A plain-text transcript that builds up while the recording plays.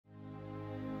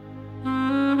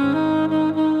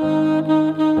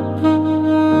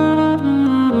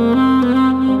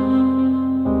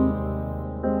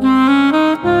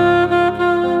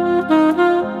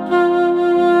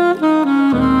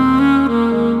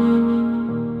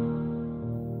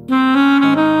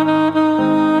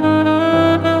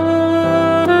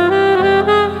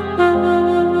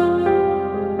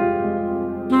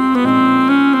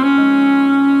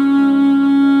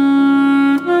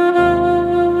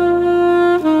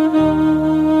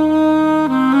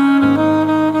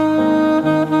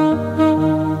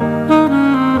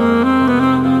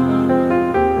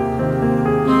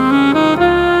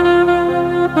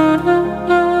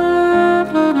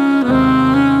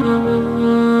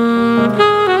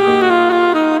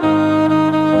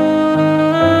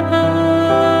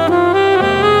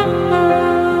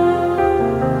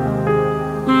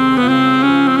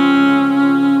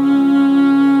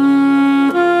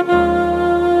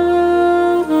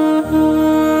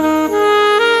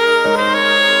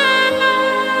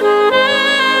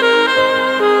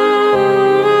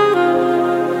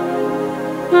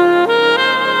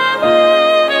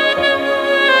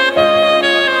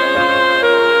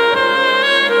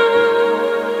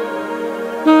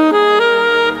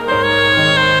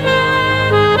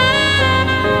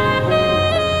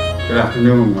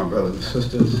afternoon, my brothers and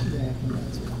sisters.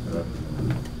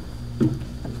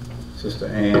 Sister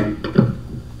Ann,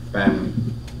 family,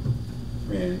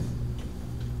 friends.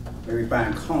 May we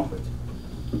find comfort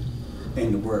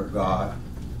in the Word of God.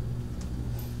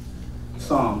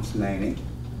 Psalms 90.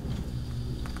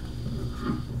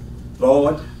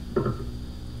 Lord,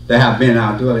 there have been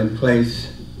our dwelling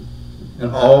place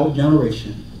in all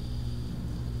generations.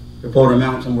 Before the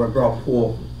mountains were brought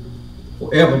forth,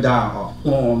 forever thou art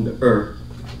formed the earth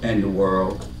and the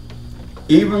world.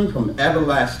 Even from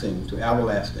everlasting to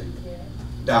everlasting,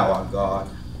 thou art God.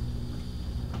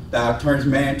 Thou turnest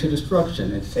man to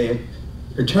destruction and said,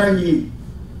 return ye,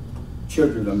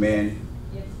 children of men,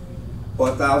 for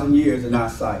 1,000 years in our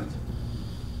sight.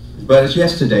 But it's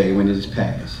yesterday when it is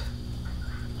past,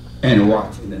 and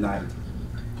watch in the night.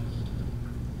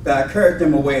 Thou carried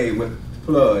them away with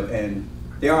flood, and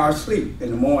they are asleep in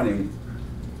the morning.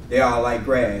 They are like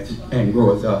grass and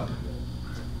groweth up.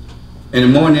 In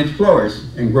the morning it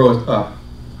flourishes and groweth up.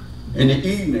 In the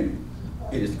evening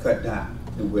it is cut down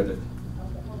and withered.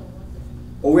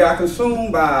 For we are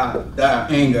consumed by thy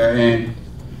anger, and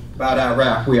by thy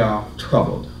wrath we are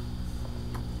troubled.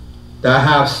 Thou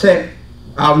hast set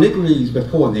our iniquities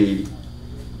before thee,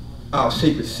 our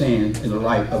secret sins in the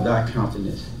light of thy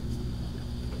countenance.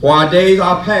 For our days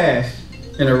are past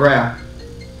in a wrath.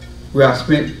 We have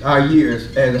spent our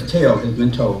years as a tale has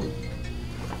been told.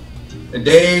 The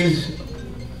days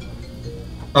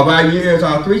of our years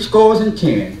are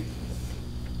 70,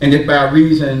 and if by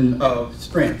reason of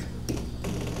strength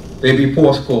they be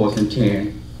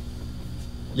 70.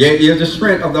 Yet is the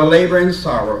strength of the labor and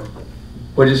sorrow,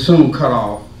 but is soon cut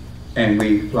off, and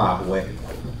we fly away.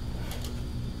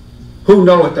 Who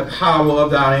knoweth the power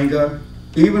of thy anger,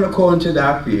 even according to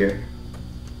thy fear,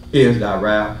 is thy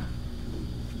wrath.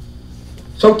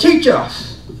 So teach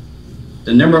us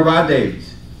the number of our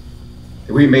days,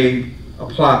 that we may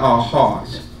apply our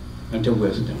hearts unto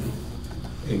wisdom.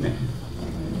 Amen.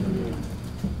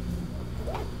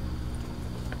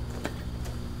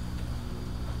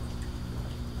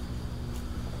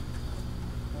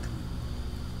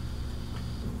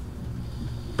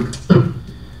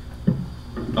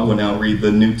 I will now read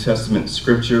the New Testament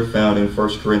scripture found in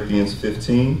 1 Corinthians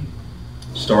 15,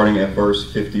 starting at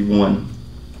verse 51.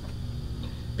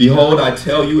 Behold, I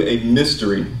tell you a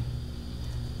mystery.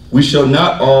 We shall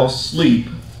not all sleep,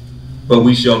 but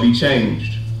we shall be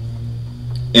changed.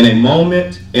 In a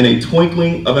moment, in a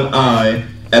twinkling of an eye,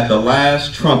 at the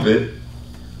last trumpet,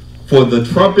 for the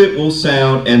trumpet will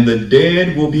sound, and the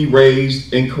dead will be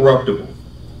raised incorruptible,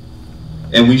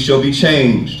 and we shall be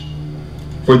changed.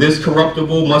 For this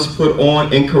corruptible must put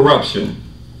on incorruption,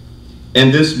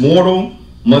 and this mortal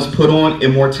must put on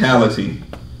immortality.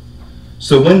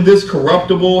 So when this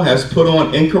corruptible has put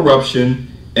on incorruption,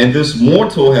 and this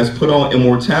mortal has put on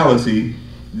immortality,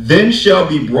 then shall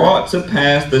be brought to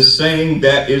pass the saying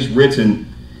that is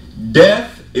written,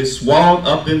 death is swallowed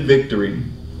up in victory.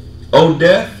 O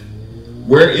death,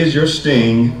 where is your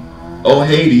sting? O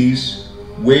Hades,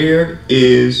 where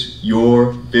is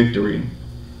your victory?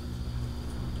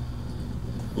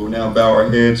 We will now bow our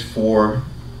heads for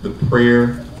the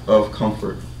prayer of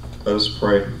comfort. Let us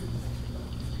pray.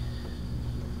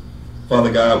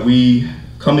 Father God, we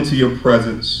come into your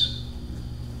presence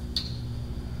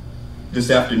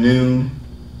this afternoon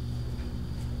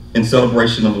in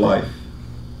celebration of life.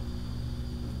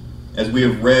 As we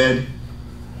have read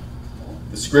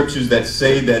the scriptures that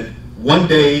say that one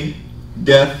day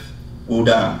death will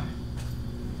die.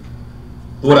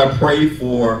 Lord, I pray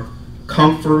for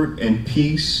comfort and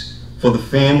peace for the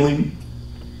family.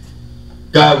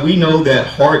 God, we know that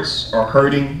hearts are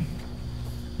hurting,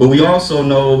 but we also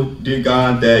know, dear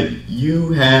God, that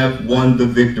you have won the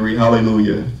victory.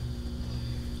 Hallelujah.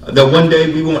 That one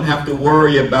day we won't have to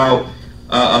worry about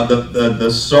the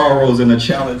sorrows and the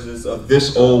challenges of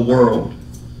this old world.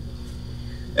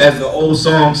 As the old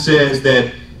song says,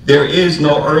 that there is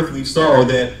no earthly sorrow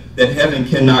that heaven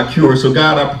cannot cure. So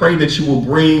God, I pray that you will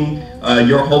bring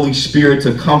your Holy Spirit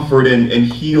to comfort and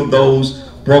heal those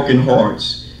broken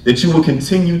hearts. That you will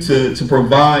continue to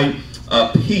provide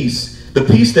peace, the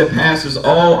peace that passes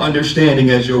all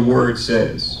understanding, as your word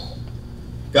says.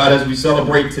 God, as we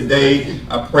celebrate today,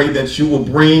 I pray that you will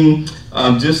bring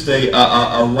just a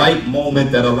light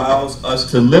moment that allows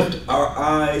us to lift our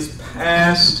eyes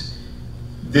past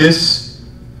this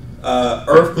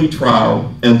earthly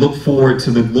trial and look forward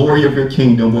to the glory of your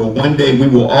kingdom, where one day we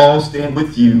will all stand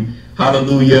with you,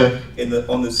 hallelujah,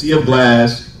 on the sea of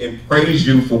glass, and praise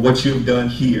you for what you've done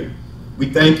here. We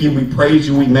thank you, we praise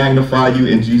you, we magnify you.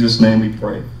 In Jesus' name we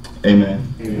pray.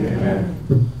 Amen.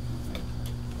 Amen.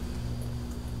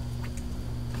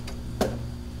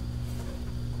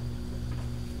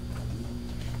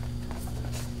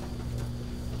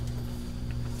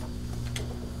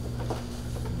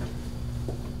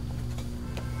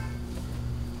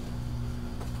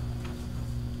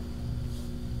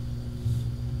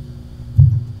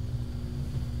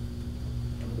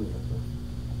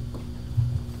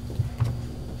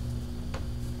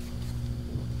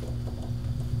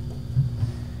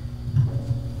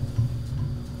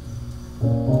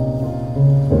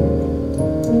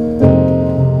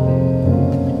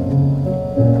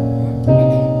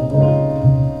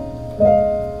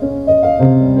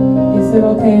 Is it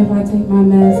okay if I take my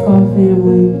mask off,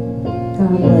 family?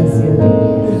 God bless you.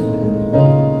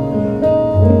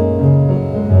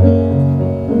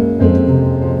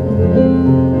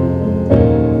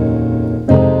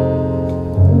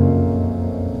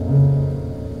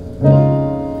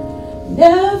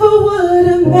 Never would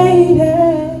have made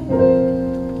it.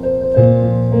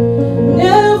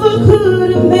 Never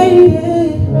could have made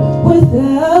it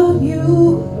without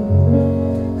you.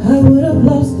 I would have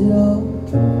lost it all.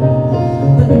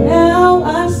 But now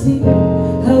I see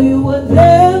how you were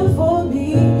there for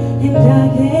me, and I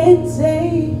can't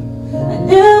say I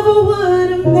never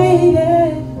would have made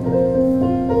it.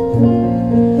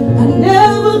 I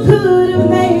never could have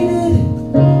made it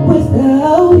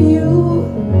without you.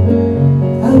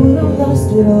 I would have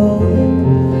lost it all.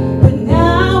 But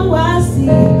now I see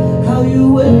how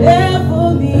you were there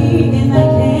for me, and I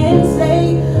can't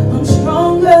say I'm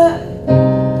stronger,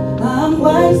 I'm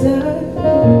wiser,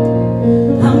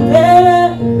 I'm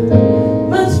better,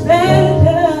 much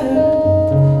better.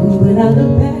 And when I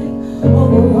look back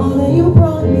over all that you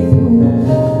brought me through,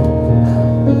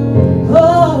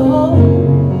 oh,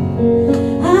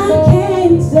 I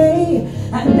can't say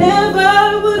I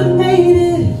never would have made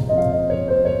it.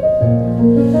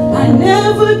 I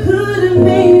never could have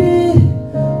made it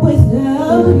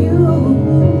without you.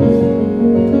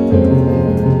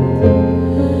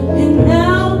 And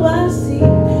now I see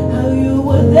how you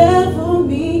were there for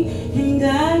me, and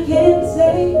I can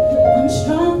say I'm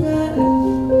stronger,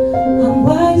 I'm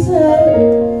wiser,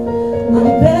 I'm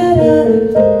better,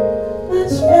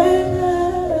 much better.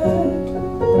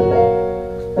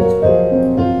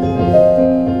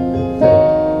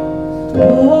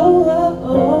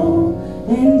 Oh,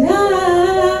 and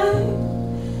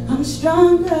I'm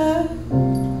stronger,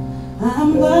 I'm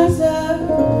wiser,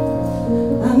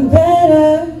 I'm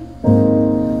better,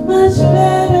 much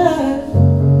better.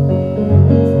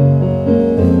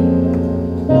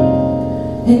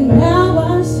 And now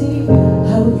I see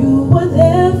how you were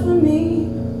there for me.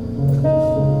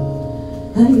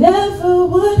 I never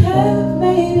would have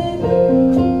made it.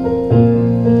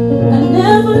 I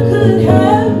never could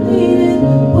have made it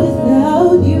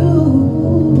without you.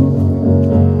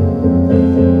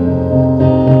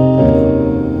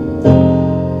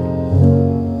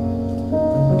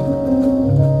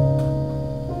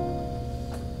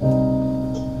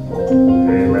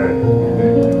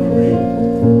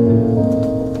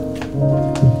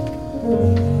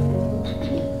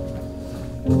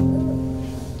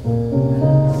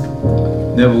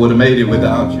 Never would have made it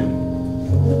without you.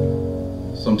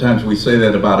 Sometimes we say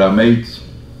that about our mates,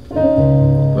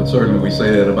 but certainly we say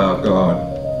that about God.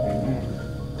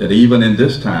 That even in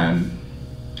this time,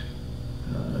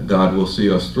 God will see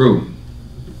us through,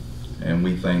 and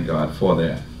we thank God for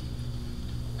that.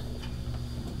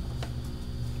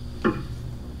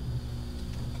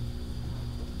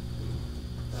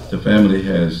 The family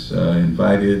has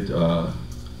invited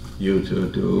you to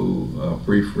do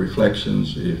brief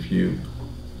reflections.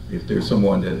 If there's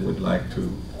someone that would like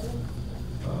to,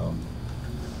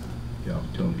 the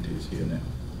opportunity is here now.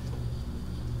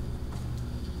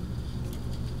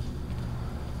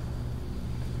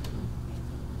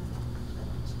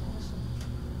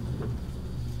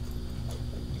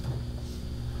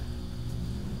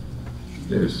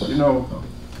 There's, you know,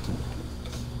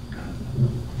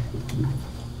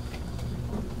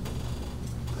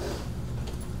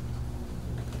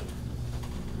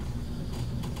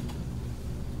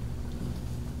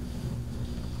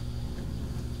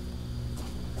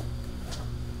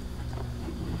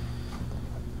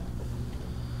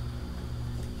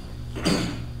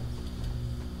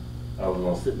 I was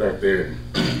gonna sit back there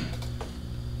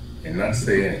and not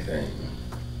say anything.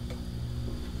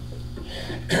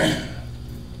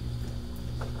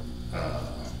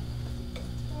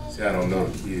 See, I don't know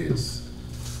the kids.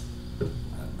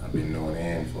 I've been knowing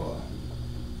Ann for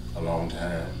a long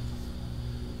time.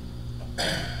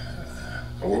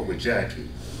 I worked with Jackie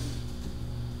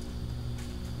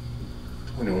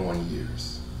 21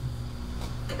 years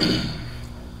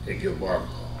at Gilbarco.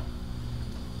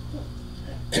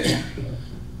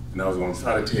 And I was going to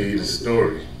try to tell you the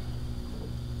story.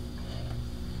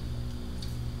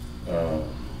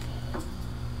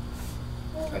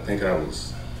 I think I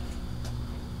was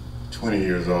 20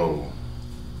 years old,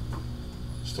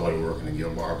 started working at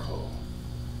Gilbarco.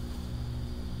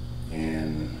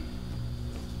 And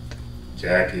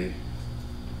Jackie,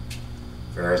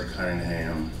 Ferris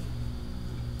Cunningham,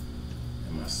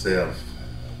 and myself,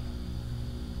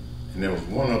 and there was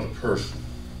one other person.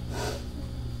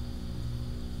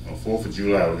 On 4th of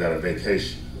July, we got a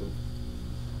vacation.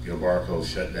 Gilbarco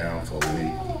shut down for a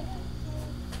week.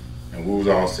 and we was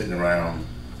all sitting around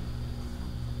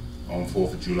on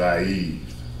 4th of July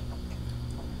Eve,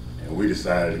 and we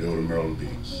decided to go to Myrtle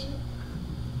Beach.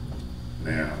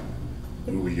 Now,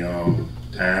 we were young,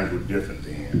 times were different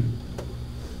then,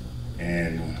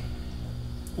 and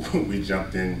we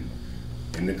jumped in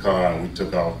the car and we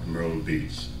took off to Myrtle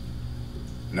Beach,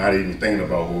 not even thinking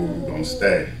about where we were gonna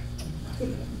stay.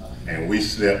 And we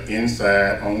slept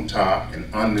inside, on top,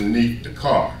 and underneath the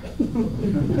car.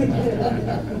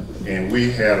 And we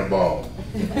had a ball.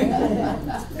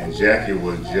 And Jackie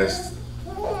was just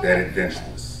that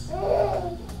adventurous.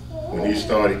 When he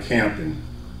started camping,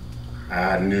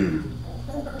 I knew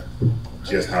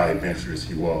just how adventurous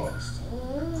he was.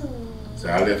 So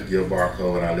I left Gil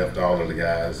Barco and I left all of the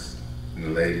guys and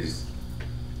the ladies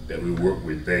that we worked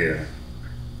with there.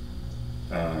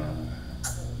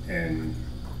 And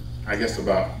I guess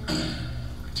about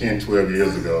 10, 12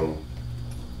 years ago,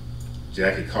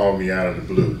 Jackie called me out of the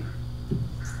blue.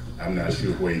 I'm not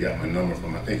sure where he got my number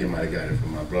from. I think he might have got it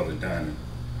from my brother Donnie.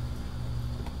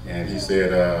 And he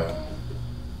said,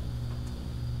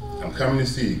 I'm coming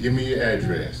to see you, give me your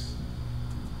address.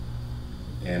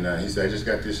 And he said, I just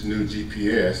got this new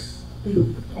GPS.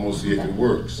 I'm gonna see if it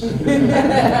works.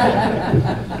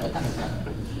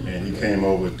 And he came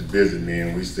over to visit me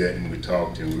and we sat and we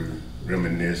talked and we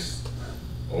reminisced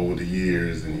over the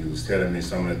years, and he was telling me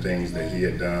some of the things that he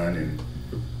had done, and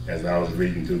as I was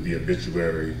reading through the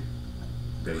obituary,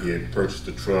 that he had purchased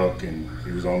a truck and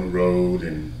he was on the road,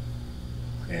 and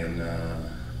he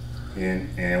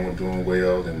and Ann were doing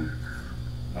well, and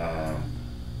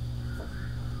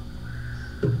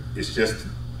it's just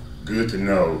good to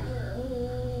know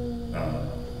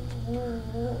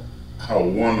how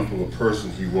wonderful a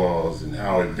person he was and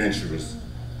how adventurous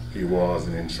he was,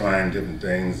 and in trying different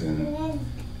things and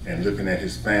looking at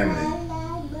his family.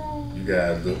 You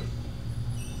guys look,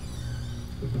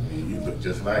 and you look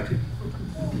just like him.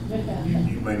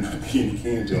 You may not be any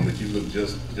kin to him, but you look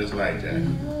just like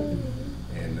Jackie.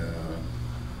 And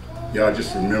y'all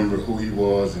just remember who he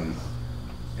was and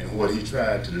what he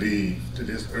tried to leave to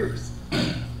this earth.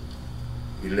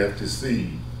 He left his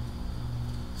seed,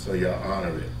 so y'all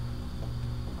honor it.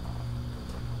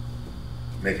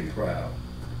 Make him proud,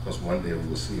 because one day we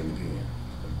will see him again.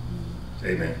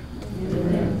 Amen.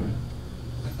 Amen.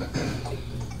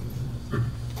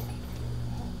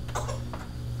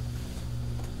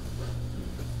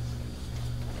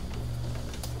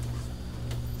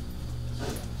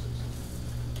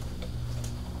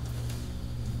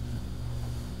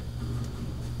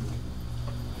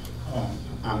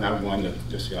 I'm not one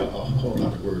to say a whole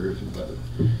lot of words, but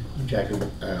Jackie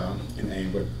and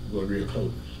Ann were real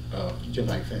close, just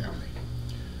like family.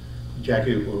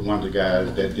 Jackie was one of the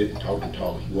guys that didn't talk the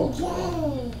talk, he walked the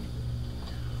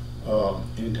walk.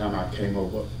 Anytime I came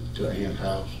over to Ann's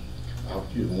house, I was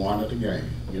just one of the game,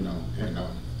 you know, and I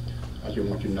just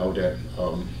want you to know that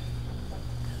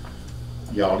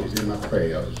y'all is in my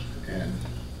prayers, and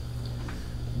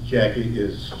Jackie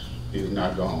is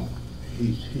not gone.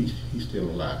 He's still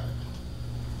alive.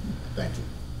 Thank you.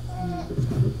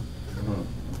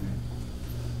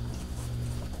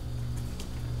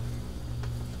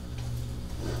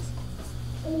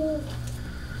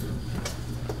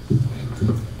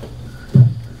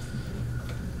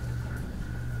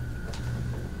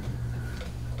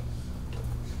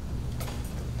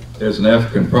 There's an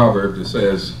African proverb that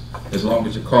says, as long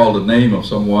as you call the name of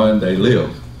someone, they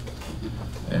live.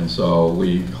 And so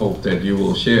we hope that you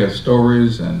will share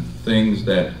stories and things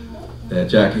that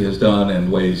Jackie has done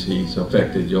and ways he's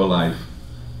affected your life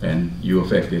and you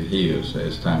affected his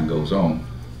as time goes on.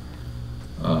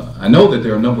 I know that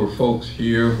there are a number of folks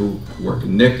here who were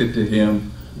connected to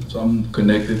him, some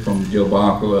connected from Gil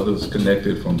Barco, others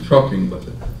connected from trucking, but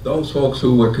those folks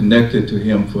who were connected to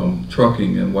him from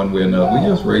trucking in one way or another, will you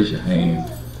just raise your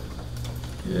hand?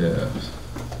 Yes,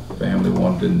 family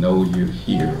wanted to know you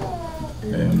here.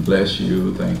 And bless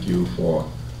you, thank you for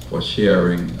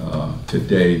sharing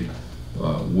today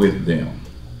with them.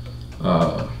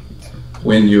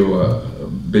 When you,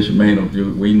 Bishop Maynard,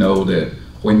 we know that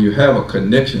when you have a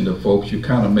connection to folks, you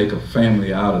kind of make a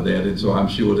family out of that. And so I'm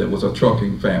sure there was a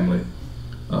trucking family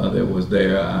that was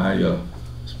there. I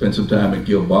spent some time at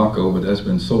Gil Barco, but that's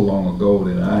been so long ago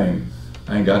that I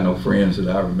ain't got no friends that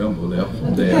I remember left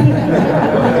from there.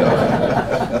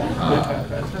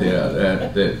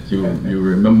 That you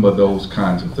remember those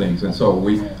kinds of things. And so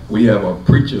we have a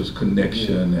preacher's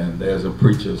connection, and there's a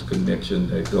preacher's connection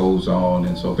that goes on.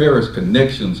 And so various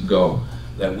connections go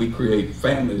that we create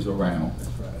families around.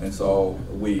 And so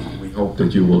we hope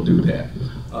that you will do that.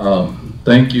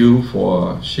 Thank you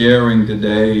for sharing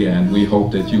today, and we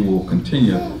hope that you will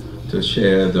continue to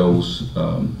share those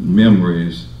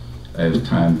memories as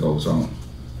time goes on.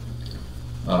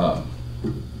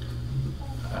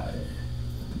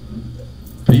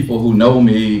 People who know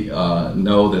me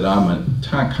know that I'm a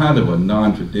kind of a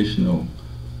non-traditional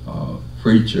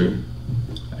preacher,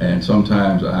 and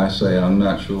sometimes I say I'm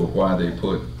not sure why they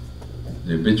put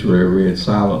the obituary read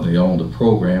silently on the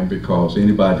program, because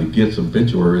anybody that gets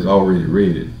obituaries already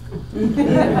read it.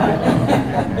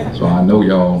 So I know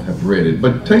y'all have read it,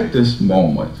 but take this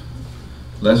moment.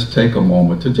 Let's take a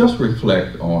moment to just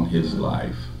reflect on his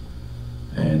life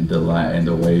and the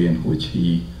way in which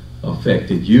he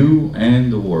affected you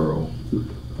and the world.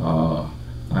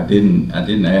 I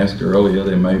didn't ask earlier.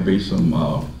 There may be some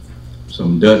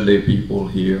Dudley people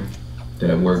here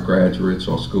that were graduates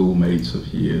or schoolmates of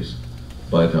his.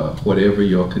 But whatever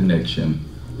your connection,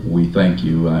 we thank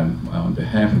you. On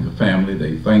behalf of the family,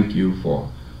 they thank you for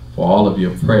all of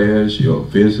your prayers, your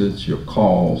visits, your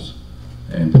calls,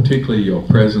 and particularly your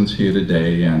presence here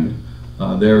today. And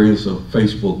there is a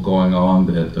Facebook going on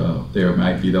that there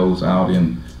might be those out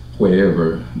in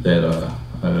wherever that are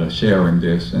sharing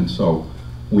this. And so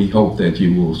we hope that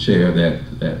you will share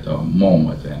that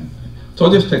moment. And so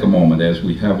just take a moment as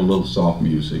we have a little soft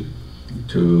music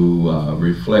to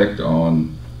reflect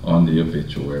on the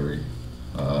obituary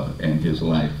and his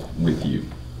life with you.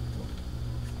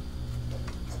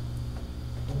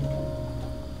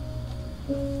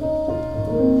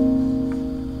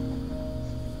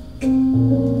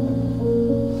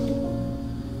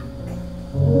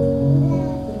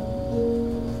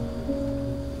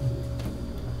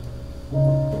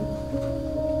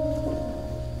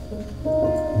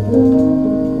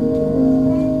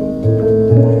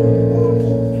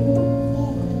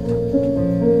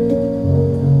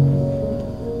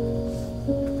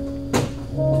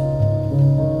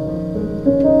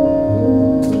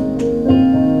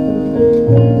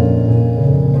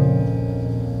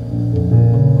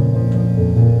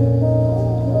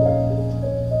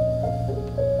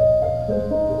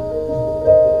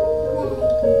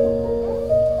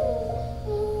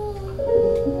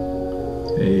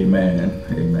 Amen,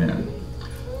 amen.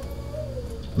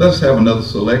 Let's have another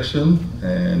selection,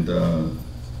 and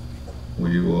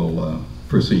we will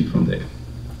proceed from there.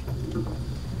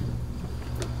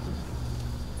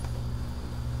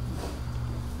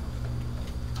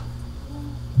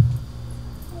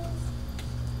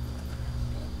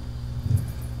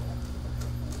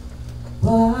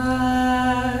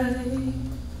 Why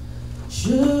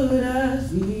should I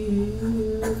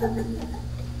feel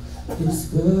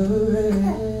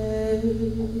discouraged?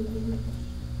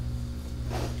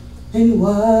 And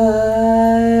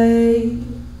why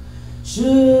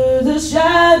should the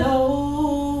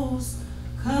shadows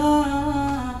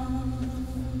come?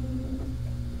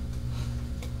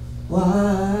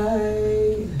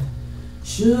 Why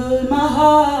should my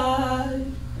heart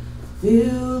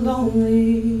feel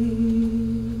lonely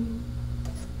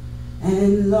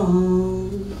and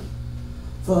long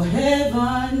for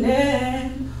heaven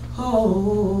and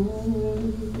home?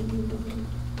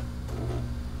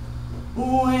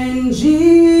 When Jesus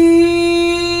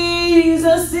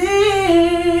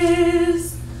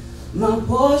is my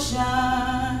portion,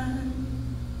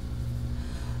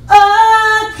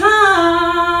 a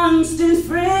constant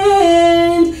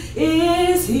friend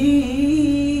is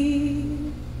he.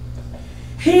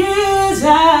 His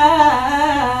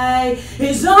eye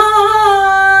is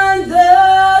on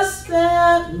the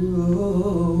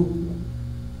sparrow,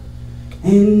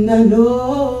 and I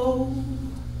know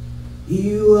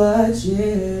you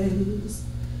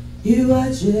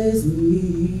watches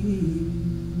me.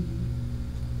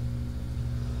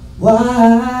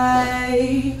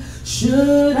 Why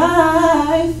should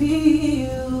I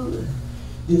feel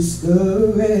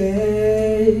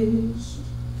discouraged?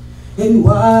 And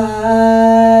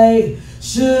why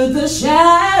should the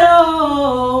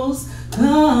shadows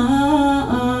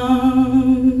come?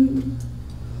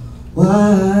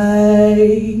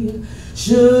 Why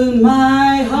should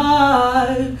my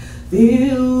heart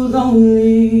feel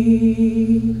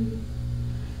lonely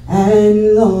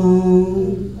and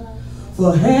long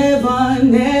for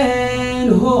heaven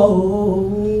and home?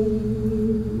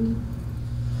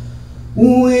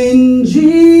 When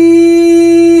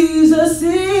Jesus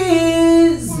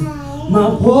is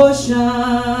my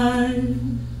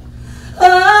portion,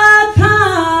 a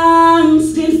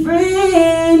constant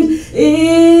friend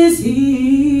is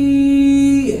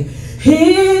he.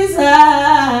 His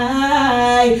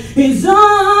eye is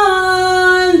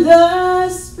on the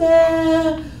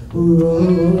sparrow,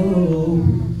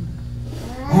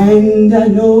 and I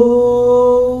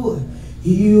know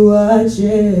he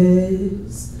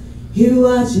He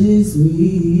watches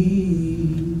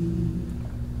me.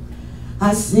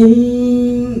 I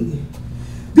sing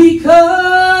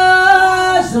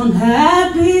because I'm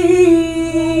happy,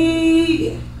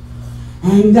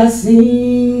 and I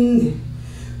sing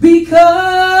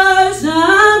because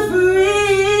I'm free.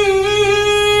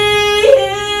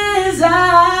 His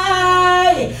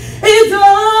eye is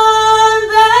on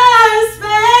the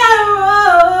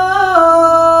sparrow,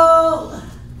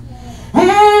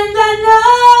 and I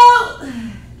know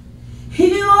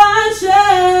He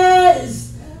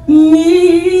watches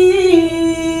me.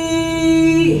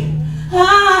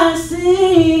 I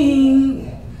sing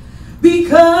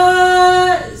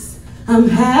because I'm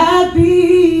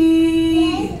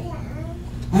happy,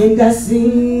 and I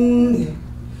sing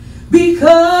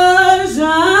because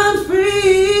I'm free.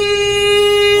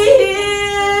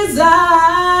 His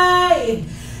eye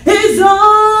is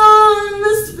on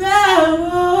the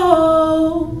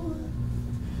sparrow,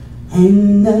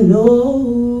 and I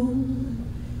know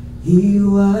He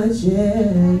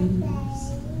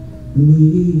watches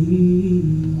me.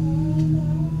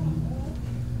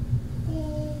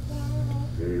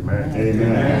 Amen.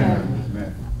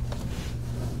 Amen.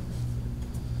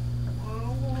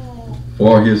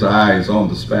 For His eye is on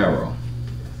the sparrow,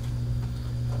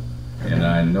 and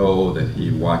I know that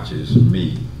He watches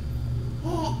me.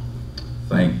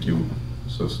 Thank you,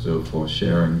 sister, for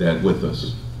sharing that with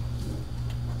us.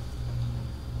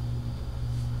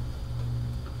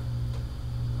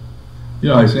 You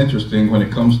know, it's interesting when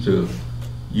it comes to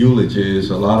eulogies.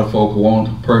 A lot of folk want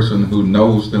a person who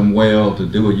knows them well to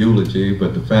do a eulogy,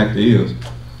 but the fact is,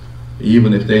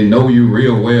 even if they know you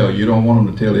real well, you don't want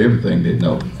them to tell everything they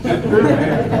know. I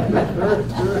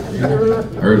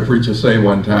heard a preacher say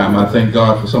one time, I thank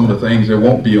God for some of the things that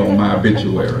won't be on my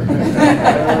obituary.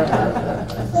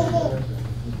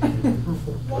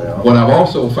 What I've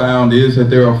also found is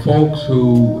that there are folks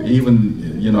who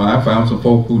even, you know, I found some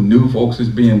folk who knew folks as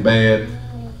being bad,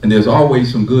 and there's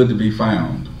always some good to be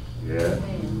found. Yeah.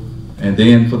 And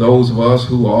then for those of us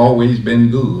who have always been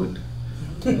good,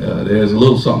 there's a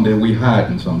little something that we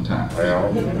hiding sometimes.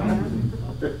 Well.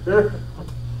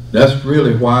 That's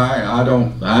really why I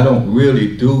don't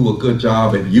really do a good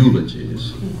job at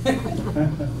eulogies.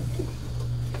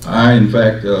 I, in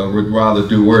fact, would rather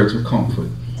do words of comfort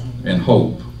and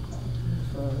hope,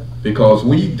 because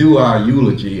we do our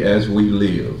eulogy as we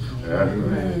live. Yeah.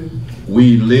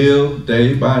 We live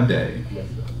day by day.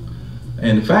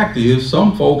 And the fact is,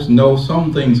 some folks know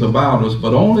some things about us,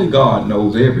 but only God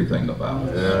knows everything about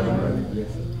us. Yeah.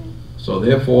 So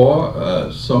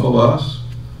therefore, some of us,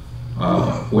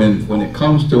 when it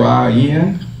comes to our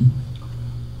end,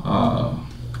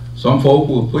 some folk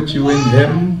will put you in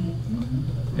heaven,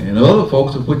 and other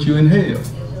folks will put you in hell.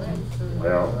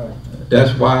 Well.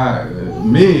 That's why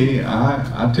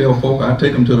I tell folk I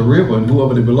take them to the river, and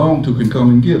whoever they belong to can come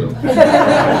and get them.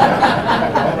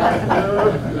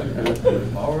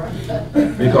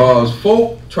 Because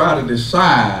folk try to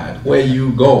decide where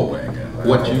you're going and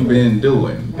what you've been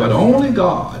doing, but only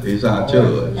God is our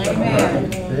judge.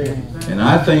 Amen. And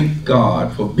I thank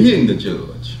God for being the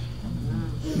judge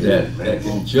that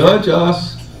can judge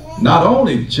us not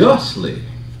only justly,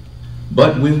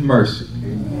 but with mercy.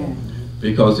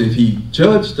 Because if He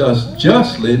judged us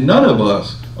justly, none of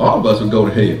us, all of us would go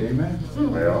to hell.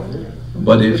 Well.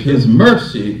 But if His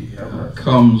mercy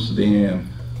comes, then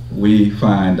we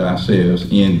find ourselves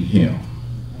in Him.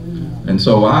 And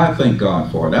so I thank God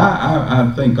for it.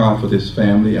 I thank God for this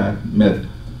family. I met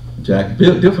Jack.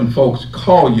 Different folks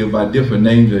call you by different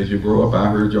names as you grow up.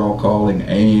 I heard y'all calling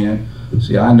Ann.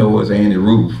 See, I know it's Annie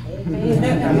Ruth.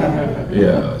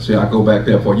 Yeah, see, I go back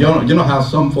there for you know how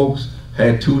some folks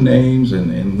had two names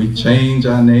and we changed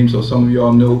our names. So some of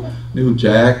y'all knew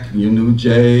Jack, you knew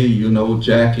Jay, you know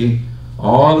Jackie.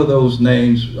 All of those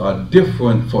names are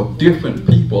different for different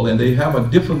people, and they have a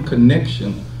different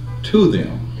connection to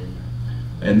them.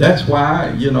 And that's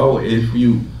why, you know, if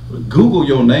you Google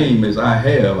your name as I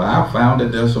have, I found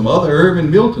that there's some other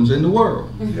Irvin Miltons in the world.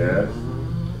 Yeah.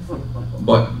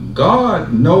 But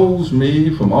God knows me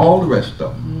from all the rest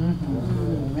of them.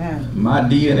 My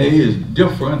DNA is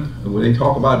different. When they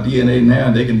talk about DNA now,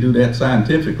 they can do that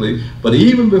scientifically. But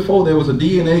even before there was a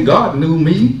DNA, God knew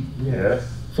me Yes.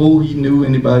 before He knew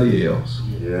anybody else.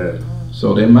 Yes.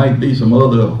 So there might be some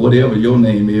other, whatever your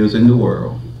name is in the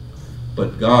world,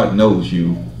 but God knows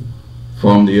you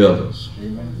from the others.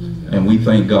 And we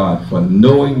thank God for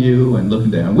knowing you and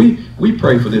looking down. We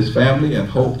pray for this family and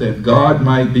hope that God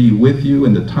might be with you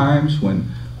in the times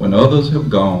when others have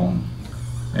gone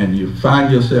and you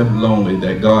find yourself lonely,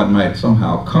 that God might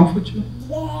somehow comfort you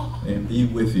and be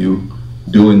with you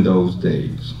during those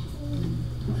days.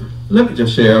 let me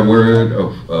just share a word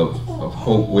of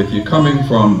hope with you, coming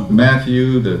from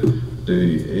Matthew, the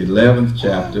 11th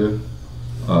chapter,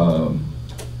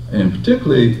 and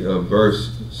particularly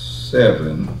verse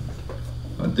 7.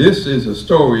 This is a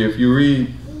story, if you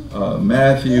read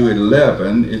Matthew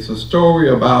 11, it's a story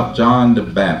about John the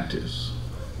Baptist,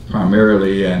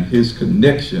 primarily, and his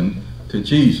connection to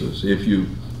Jesus. If you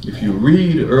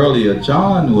read earlier,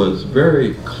 John was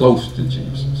very close to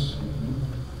Jesus.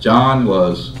 John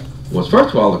was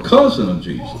first of all a cousin of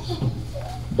Jesus,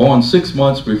 born 6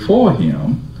 months before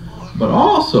him, but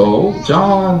also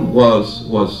John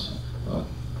was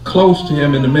close to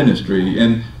him in the ministry.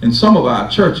 And in some of our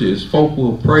churches, folk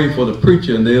will pray for the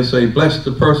preacher and they'll say, bless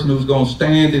the person who's going to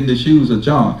stand in the shoes of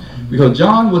John, because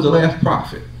John was the last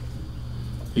prophet.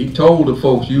 He told the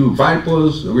folks, you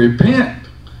vipers, repent,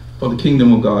 for the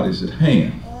kingdom of God is at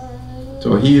hand.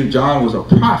 So John was a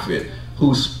prophet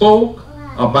who spoke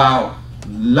about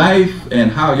life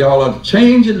and how y'all are to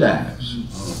change your lives.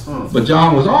 But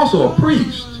John was also a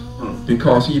priest,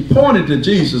 because he pointed to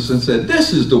Jesus and said,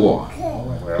 this is the one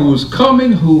who's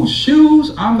coming, whose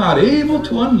shoes I'm not able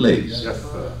to unlace,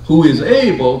 who is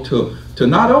able to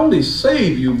not only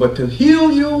save you, but to heal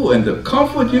you and to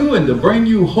comfort you and to bring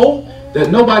you hope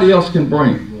that nobody else can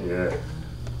bring.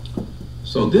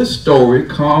 So this story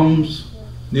comes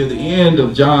near the end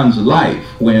of John's life,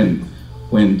 when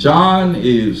John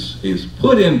is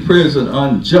put in prison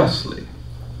unjustly,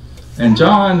 and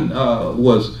John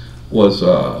was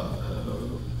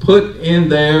put in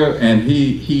there, and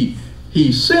he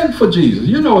sent for Jesus.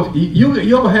 You know, if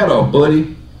you ever had a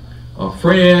buddy, a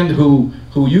friend who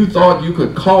you thought you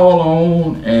could call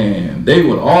on and they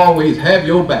would always have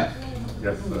your back?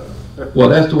 Yes, sir. Well,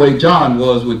 that's the way John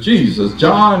was with Jesus.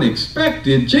 John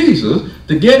expected Jesus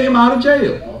to get him out of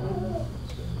jail.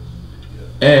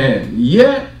 And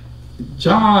yet,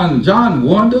 John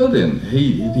wondered, and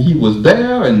he was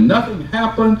there and nothing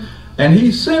happened. And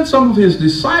he sent some of his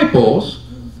disciples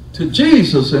to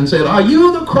Jesus and said, are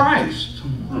you the Christ?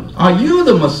 Are you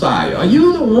the Messiah? Are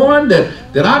you the one that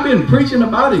I've been preaching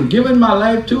about and giving my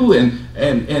life to and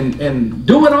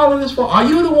doing all of this for? Are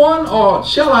you the one, or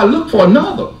shall I look for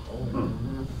another?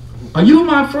 Are you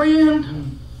my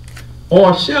friend,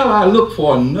 or shall I look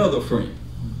for another friend?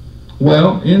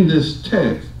 Well, in this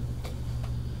text,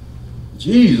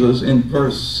 Jesus in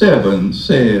verse 7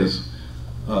 says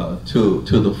to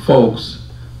the folks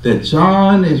that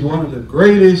John is one of the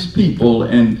greatest people,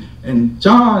 and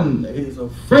John is a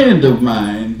friend of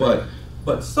mine, but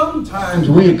sometimes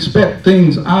we expect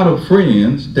things out of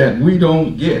friends that we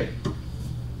don't get.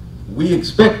 We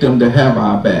expect them to have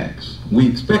our backs. We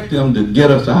expect them to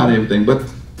get us out of everything. But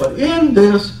in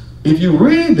this, if you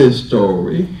read this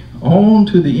story on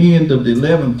to the end of the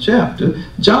 11th chapter,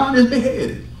 John is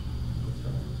beheaded.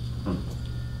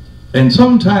 And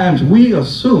sometimes we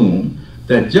assume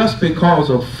that just because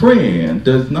a friend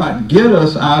does not get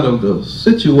us out of the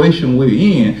situation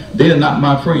we're in, they're not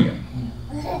my friend.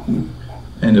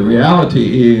 And the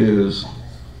reality is,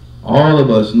 all of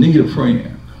us need a friend.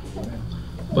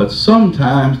 But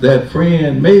sometimes that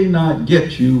friend may not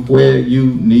get you where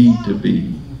you need to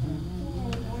be.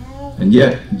 And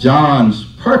yet John's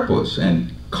purpose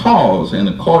and cause, and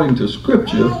according to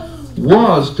Scripture,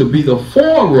 was to be the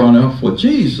forerunner for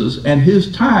Jesus, and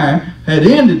his time had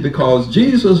ended because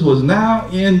Jesus was now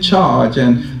in charge,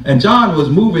 and John was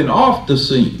moving off the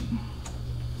scene.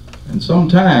 And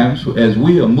sometimes as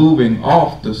we are moving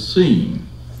off the scene,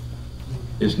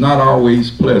 it's not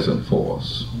always pleasant for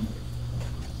us.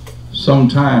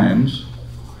 Sometimes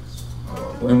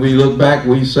when we look back,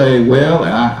 we say, well,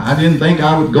 I didn't think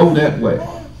I would go that way.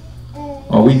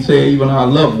 Or we say, even our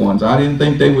loved ones, I didn't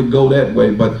think they would go that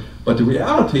way. But the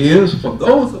reality is, for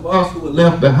those of us who are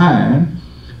left behind,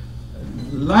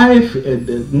 life,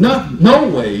 no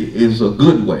way is a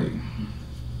good way.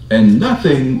 And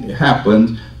nothing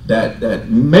happens that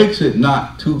makes it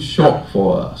not too short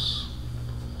for us.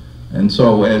 And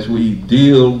so as we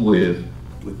deal with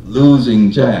losing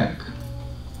Jack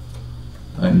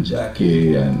and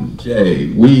Jackie and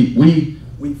Jay, we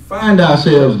find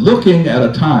ourselves looking at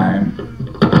a time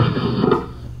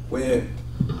when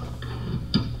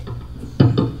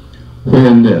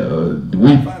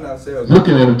we find ourselves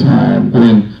looking at a time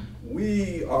when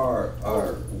we are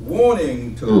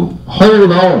wanting to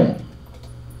hold on.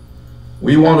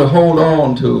 We want to hold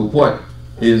on to what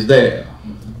is there.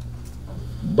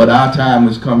 But our time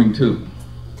is coming too.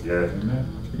 Yes.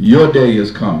 Your day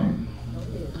is coming.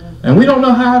 And we don't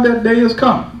know how that day is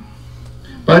coming.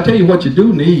 But I tell you what you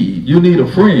do need. You need a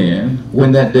friend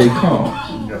when that day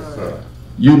comes. Yes, sir.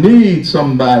 You need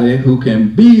somebody who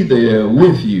can be there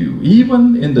with you,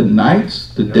 even in the nights,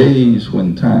 the days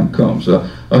when time comes. A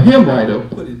hymn writer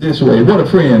put it this way: what a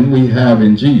friend we have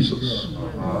in Jesus.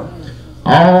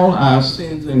 All our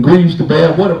sins and griefs to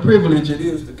bear, what a privilege it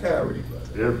is to carry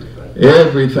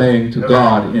everything to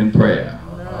God in prayer.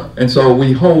 And so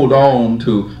we hold on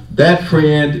to that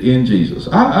friend in Jesus.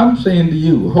 I'm saying to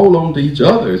you, hold on to each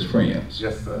other as friends.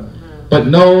 Yes, sir. But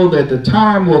know that the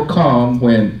time will come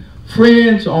when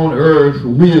friends on earth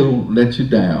will let you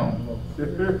down.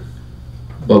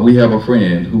 But we have a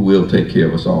friend who will take care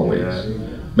of us always.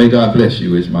 May God bless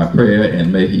you is my prayer,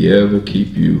 and may he ever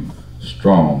keep you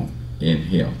strong in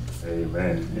him.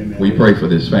 Amen. We pray for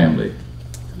this family,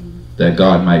 that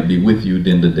God might be with you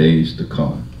in the days to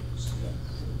come.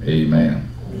 Amen.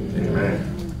 Amen.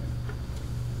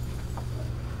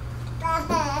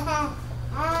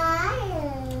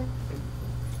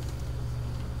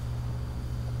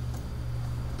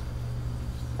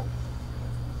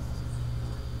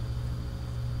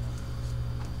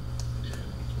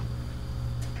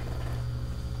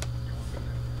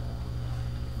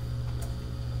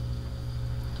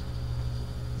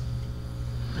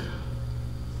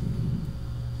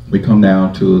 We come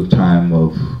now to a time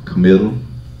of committal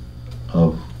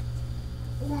of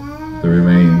the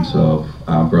remains of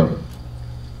our brother.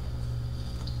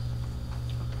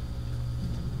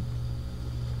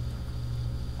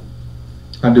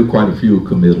 I do quite a few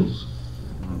committals.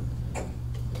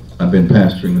 I've been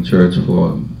pastoring the church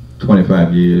for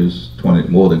 25 years,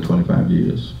 more than 25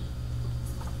 years.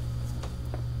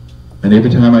 And every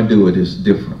time I do it, it's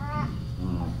different.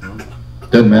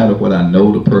 Doesn't matter whether I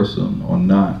know the person or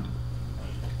not.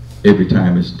 Every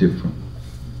time it's different.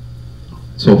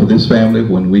 So for this family,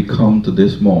 when we come to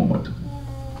this moment,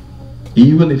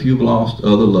 even if you've lost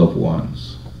other loved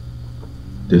ones,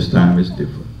 this time is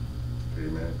different.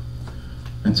 Amen.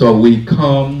 And so we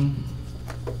come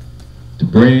to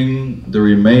bring the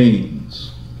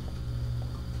remains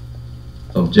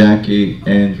of Jackie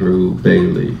Andrew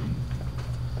Bailey.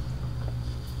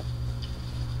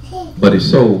 But his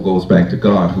soul goes back to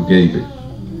God who gave it.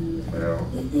 Well,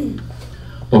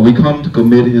 But we come to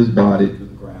commit his body to the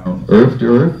ground, earth to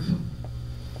earth,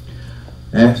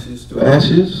 ashes to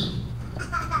ashes,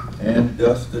 and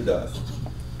dust to dust,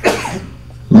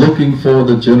 looking for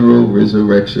the general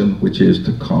resurrection which is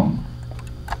to come.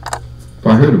 For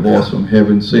I heard a voice from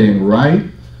heaven saying, "Write,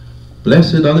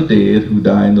 blessed are the dead who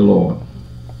die in the Lord,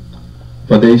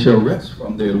 for they shall rest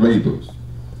from their labors,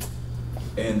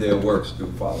 and their works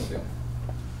do follow them."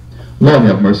 Lord,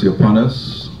 have mercy upon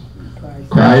us.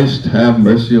 Christ, have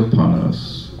mercy upon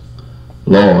us.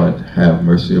 Lord, have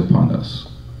mercy upon us.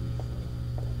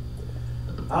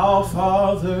 Our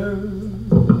Father,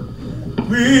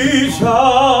 which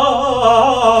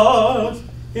art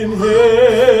in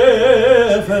heaven,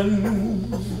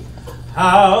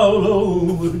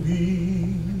 hallowed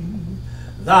be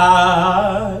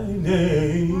thy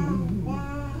name.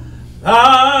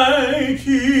 Thy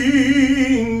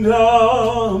kingdom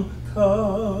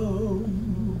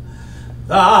come,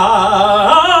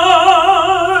 thy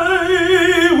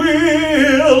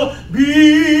will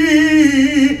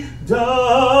be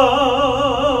done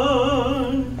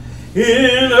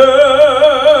in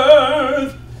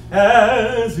earth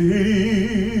as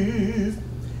is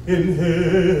in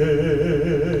heaven.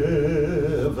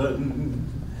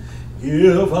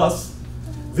 Give us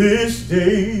this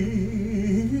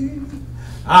day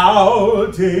our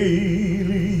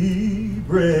daily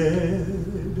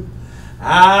bread,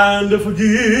 and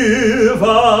forgive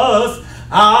us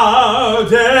our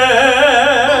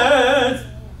debts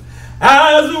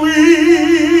as we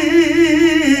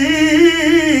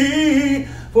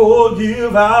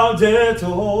forgive our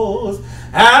debtors,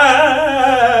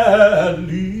 and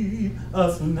lead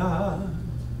us not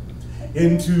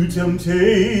into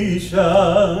temptation,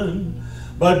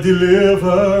 but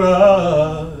deliver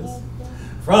us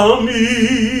from evil.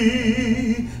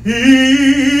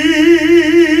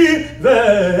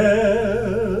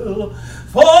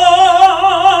 For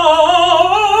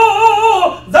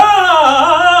thine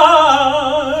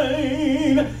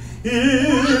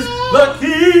is the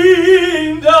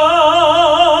kingdom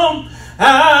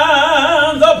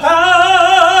and the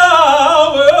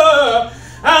power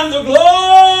and the glory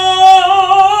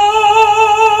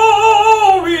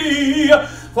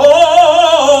forever.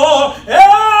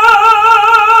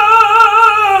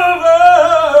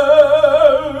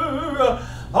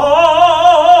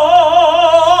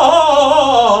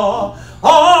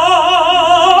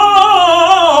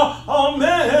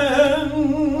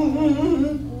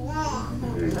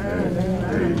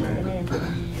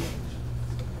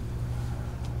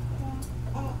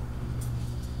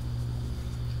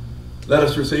 Let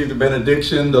us receive the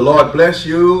benediction. The Lord bless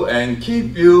you and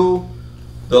keep you.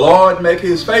 The Lord make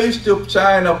his face to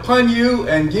shine upon you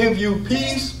and give you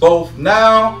peace both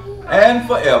now and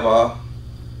forever.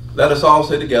 Let us all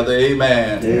say together,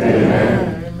 amen.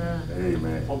 Amen.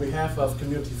 Amen. On behalf of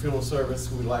Community Funeral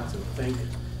Service, we would like to thank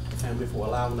the family for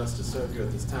allowing us to serve you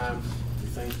at this time. We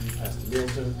thank you, Pastor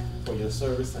Milton, for your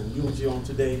service and eulogy on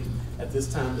today. At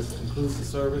this time, this concludes the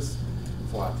service.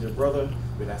 For our dear brother,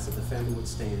 we'd ask that the family would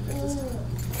stand at this time.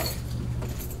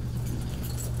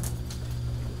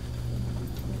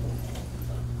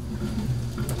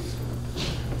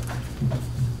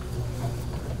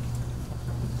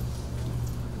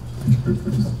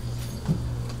 Thank you.